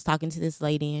 she was talking to this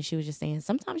lady, and she was just saying,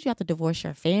 sometimes you have to divorce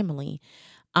your family.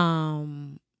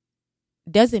 Doesn't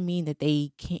mean that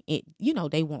they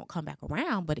can't, they won't come back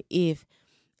around. But if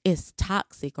it's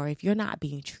toxic, or if you're not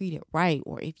being treated right,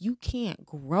 or if you can't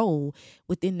grow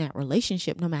within that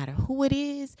relationship, no matter who it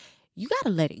is, you got to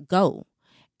let it go.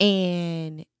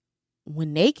 And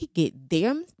when they could get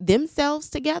themselves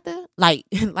together, like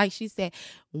she said,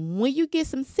 when you get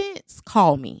some sense,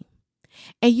 call me.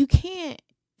 And you can't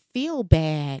feel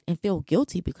bad and feel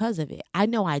guilty because of it. I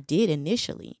know I did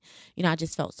initially. I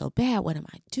just felt so bad. What am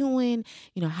I doing?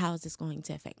 How is this going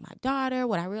to affect my daughter?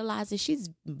 What I realized is she's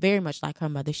very much like her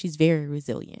mother. She's very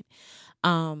resilient.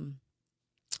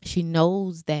 She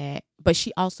knows that, but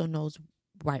she also knows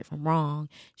right from wrong.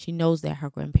 She knows that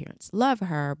her grandparents love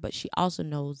her, but she also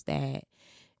knows that,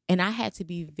 and I had to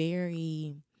be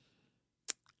very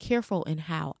careful in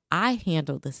how I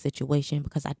handled the situation,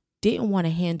 because I didn't want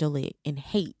to handle it in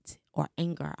hate or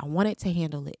anger. I wanted to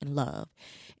handle it in love.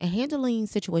 And handling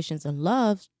situations in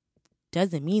love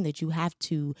doesn't mean that you have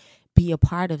to be a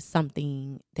part of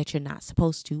something that you're not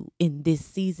supposed to in this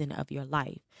season of your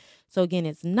life. So again,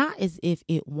 it's not as if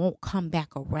it won't come back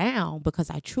around, because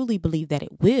I truly believe that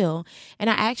it will. And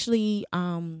I actually,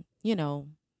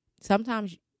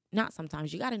 sometimes, not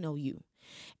sometimes, you got to know you.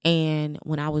 And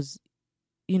when I was,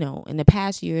 in the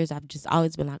past years, I've just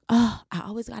always been like, oh, I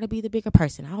always got to be the bigger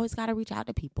person. I always got to reach out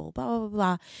to people, blah, blah, blah,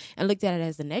 blah, and looked at it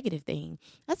as a negative thing.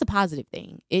 That's a positive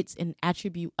thing. It's an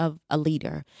attribute of a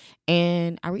leader.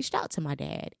 And I reached out to my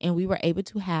dad, and we were able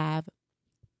to have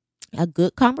a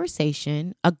good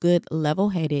conversation, a good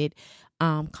level-headed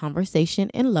conversation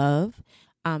in love.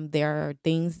 There are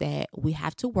things that we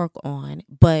have to work on,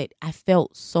 but I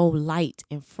felt so light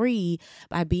and free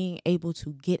by being able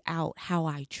to get out how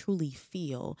I truly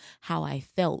feel, how I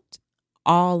felt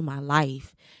all my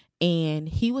life. And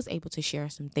he was able to share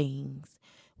some things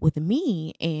with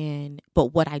me. But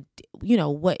what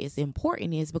what is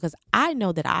important is, because I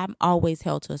know that I'm always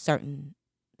held to a certain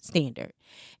standard.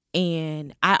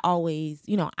 And I always,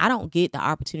 I don't get the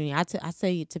opportunity. I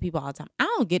say it to people all the time. I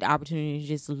don't get the opportunity to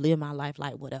just live my life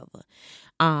like whatever.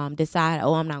 Decide,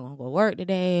 oh, I'm not going to go work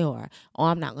today, or, oh,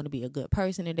 I'm not going to be a good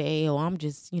person today, or I'm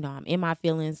just, I'm in my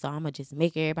feelings, so I'm going to just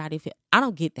make everybody feel. I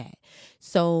don't get that.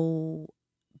 So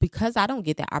because I don't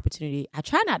get that opportunity, I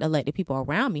try not to let the people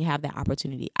around me have that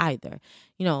opportunity either.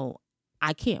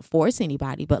 I can't force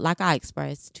anybody, but like I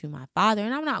expressed to my father,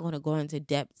 and I'm not going to go into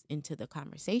depth into the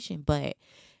conversation, but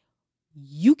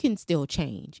you can still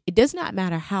change. It does not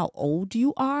matter how old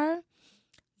you are.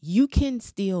 You can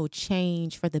still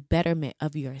change for the betterment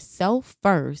of yourself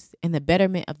first and the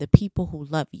betterment of the people who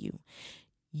love you.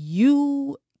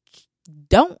 You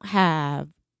don't have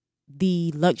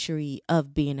the luxury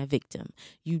of being a victim.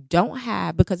 You don't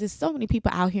have, because there's so many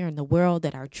people out here in the world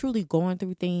that are truly going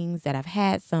through things, that have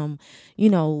had some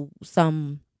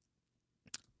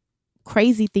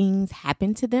crazy things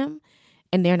happen to them,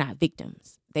 and they're not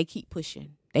victims. They keep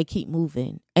pushing, they keep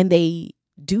moving, and they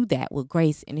do that with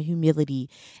grace and humility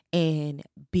and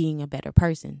being a better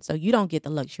person. So you don't get the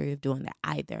luxury of doing that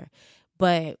either.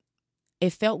 But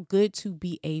it felt good to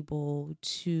be able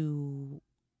to,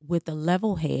 with a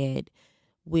level head,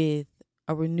 with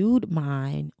a renewed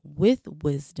mind, with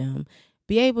wisdom,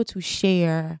 be able to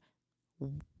share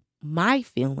my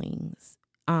feelings,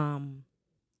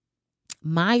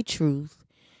 my truth,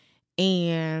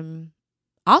 and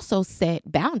also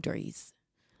set boundaries,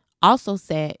 also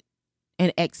set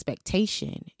an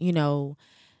expectation.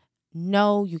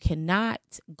 No, you cannot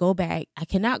go back. I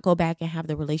cannot go back and have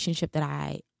the relationship that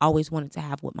I always wanted to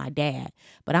have with my dad,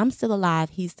 but I'm still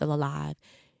alive. He's still alive.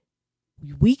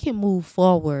 We can move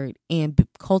forward in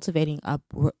cultivating a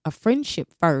friendship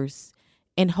first,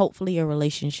 and hopefully a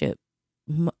relationship,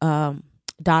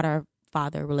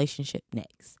 daughter-father relationship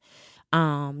next.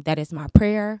 That is my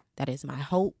prayer. That is my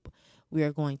hope. We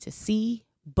are going to see,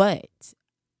 but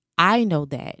I know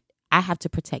that I have to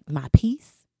protect my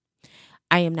peace.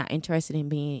 I am not interested in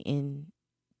being in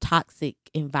toxic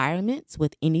environments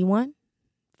with anyone,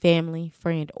 family,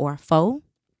 friend, or foe.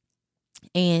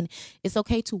 And it's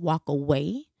okay to walk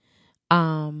away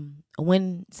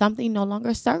when something no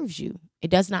longer serves you. It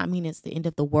does not mean it's the end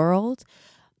of the world.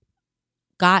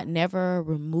 God never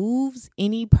removes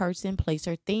any person, place,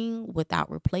 or thing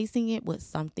without replacing it with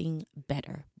something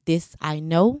better. This I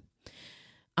know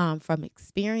from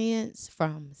experience,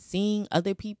 from seeing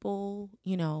other people.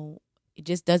 It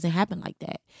just doesn't happen like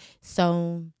that.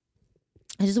 So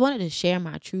I just wanted to share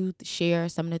my truth, share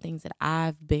some of the things that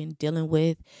I've been dealing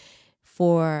with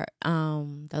for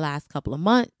the last couple of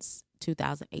months.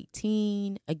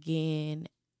 2018, again,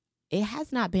 it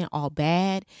has not been all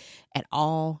bad at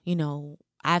all.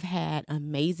 I've had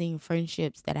amazing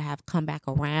friendships that have come back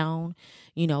around,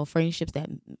 friendships that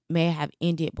may have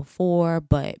ended before,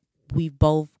 but we've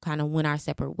both kind of went our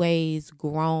separate ways,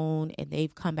 grown, and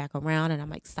they've come back around, and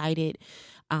I'm excited.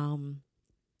 I'm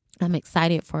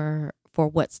excited for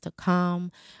what's to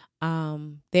come.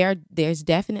 There's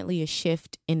definitely a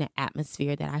shift in the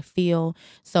atmosphere that I feel.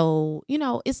 So,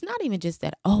 it's not even just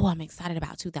that, oh, I'm excited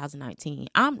about 2019.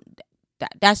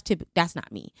 That's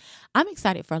not me. I'm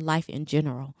excited for life in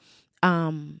general.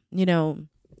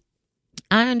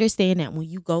 I understand that when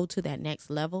you go to that next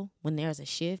level, when there's a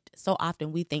shift, so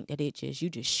often we think that you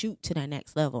just shoot to that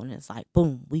next level and it's like,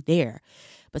 boom, we there.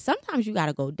 But sometimes you got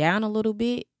to go down a little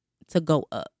bit to go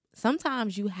up.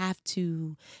 Sometimes you have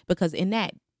to, because in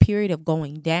that period of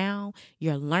going down,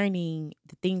 you're learning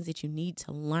the things that you need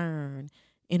to learn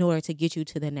in order to get you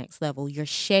to the next level. You're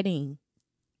shedding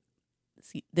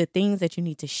the things that you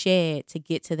need to shed to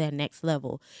get to that next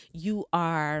level. You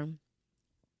are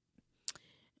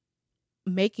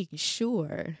making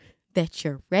sure that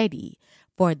you're ready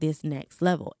for this next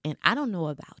level. And I don't know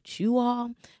about you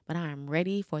all, but I am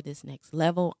ready for this next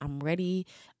level. I'm ready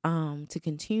to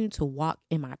continue to walk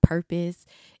in my purpose.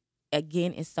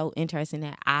 Again, it's so interesting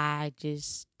that I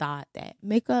just thought that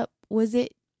makeup was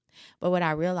it. But what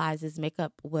I realized is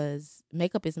makeup is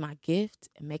my gift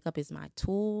and makeup is my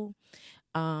tool.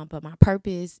 But my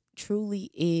purpose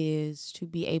truly is to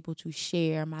be able to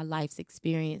share my life's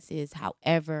experiences,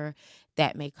 however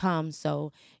that may come.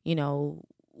 So,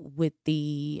 with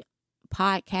the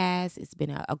podcast, it's been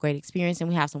a great experience, and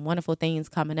we have some wonderful things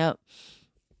coming up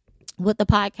with the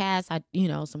podcast.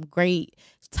 Some great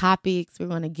topics. We're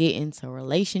going to get into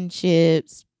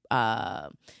relationships. We're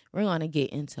going to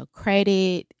get into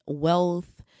credit,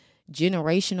 wealth,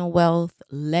 generational wealth,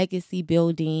 legacy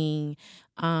building.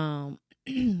 I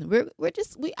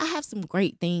have some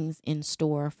great things in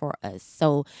store for us.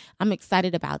 So I'm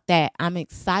excited about that. I'm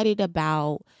excited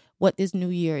about what this new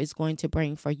year is going to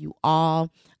bring for you all.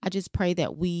 I just pray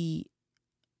that we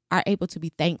are able to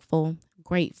be thankful,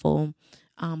 grateful,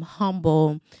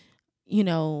 humble, you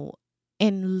know,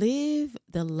 and live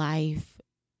the life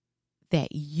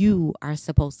that you are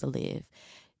supposed to live.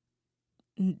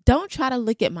 Don't try to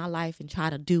look at my life and try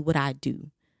to do what I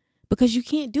do, because you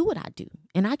can't do what I do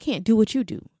and I can't do what you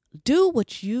do. Do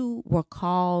what you were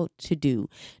called to do.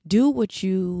 Do what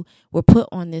you were put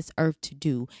on this earth to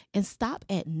do, and stop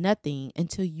at nothing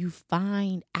until you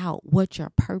find out what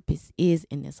your purpose is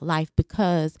in this life,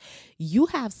 because you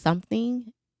have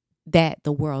something that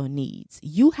the world needs.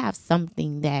 You have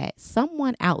something that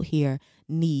someone out here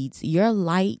needs. Your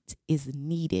light is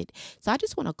needed. So I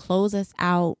just want to close us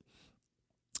out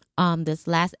this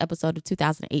last episode of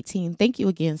 2018. Thank you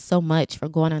again so much for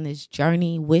going on this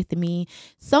journey with me.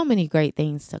 So many great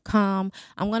things to come.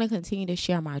 I'm going to continue to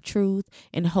share my truth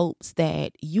in hopes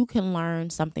that you can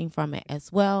learn something from it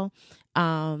as well.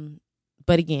 But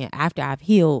again, after I've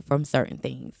healed from certain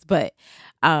things. But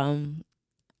I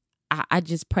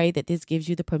just pray that this gives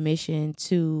you the permission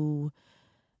to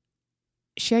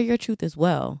share your truth as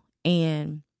well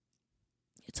and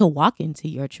to walk into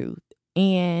your truth.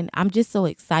 And I'm just so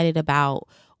excited about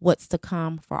what's to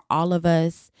come for all of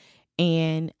us.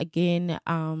 And again,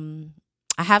 I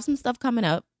have some stuff coming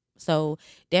up. So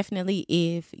definitely,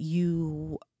 if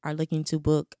you are looking to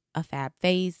book a fab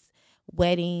face,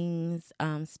 weddings,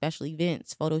 special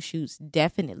events, photo shoots,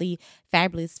 definitely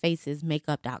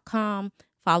fabulousfacesmakeup.com.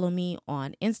 Follow me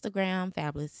on Instagram,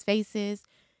 Fabulous Faces.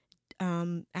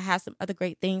 I have some other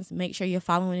great things. Make sure you're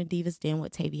following the Divas Den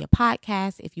with Tavia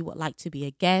podcast. If you would like to be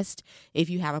a guest, if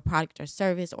you have a product or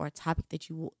service or a topic that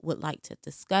you would like to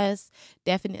discuss,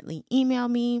 definitely email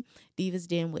me,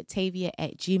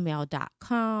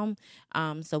 divasdenwithtavia@gmail.com,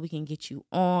 so we can get you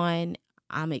on.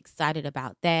 I'm excited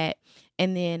about that.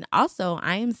 And then also,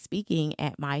 I am speaking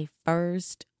at my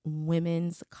first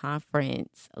women's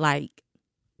conference. Like,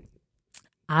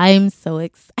 I'm so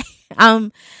excited.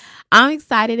 I'm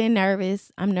excited and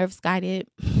nervous. I'm nervous-guided.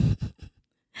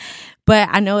 But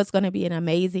I know it's going to be an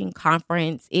amazing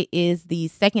conference. It is the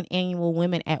second annual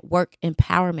Women at Work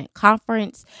Empowerment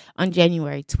Conference on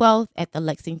January 12th at the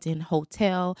Lexington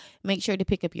Hotel. Make sure to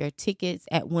pick up your tickets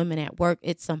at Women at Work.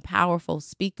 It's some powerful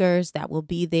speakers that will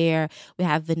be there. We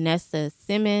have Vanessa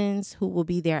Simmons, who will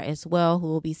be there as well, who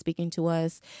will be speaking to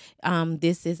us.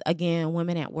 This is, again,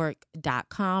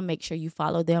 womenatwork.com. Make sure you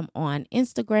follow them on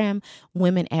Instagram,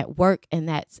 Women at Work, and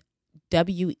that's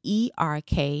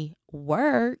WERK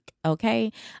work.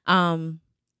 Okay. So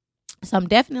I'm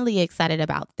definitely excited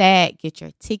about that. Get your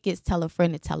tickets, tell a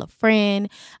friend to tell a friend,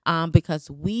 because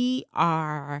we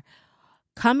are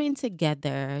coming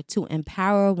together to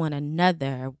empower one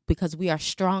another, because we are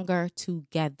stronger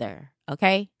together.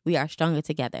 Okay. We are stronger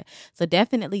together. So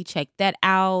definitely check that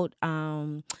out.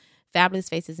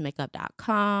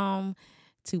 fabulousfacesmakeup.com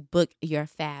to book your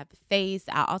fab face.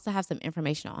 I also have some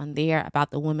information on there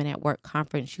about the Women at Work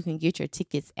conference. You can get your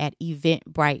tickets at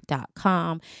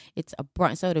eventbrite.com. It's a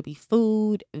brunch, so it'll be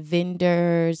food,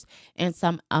 vendors, and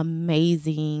some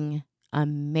amazing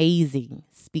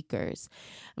speakers.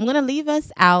 I'm going to leave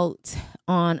us out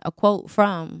on a quote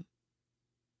from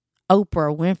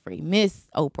Oprah Winfrey, Miss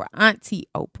Oprah, Auntie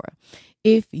Oprah.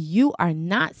 If you are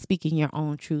not speaking your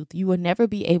own truth, you will never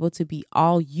be able to be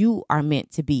all you are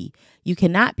meant to be. You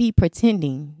cannot be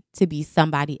pretending to be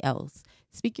somebody else.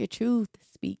 Speak your truth.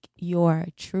 Speak your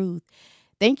truth.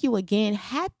 Thank you again.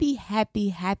 Happy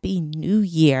New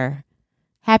Year.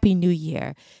 Happy New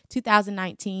Year.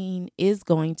 2019 is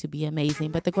going to be amazing.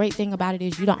 But the great thing about it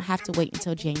is you don't have to wait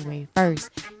until January 1st.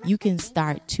 You can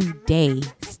start today.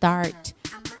 Start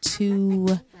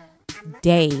today.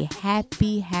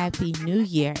 Happy New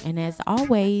Year. And as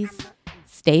always,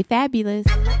 stay fabulous.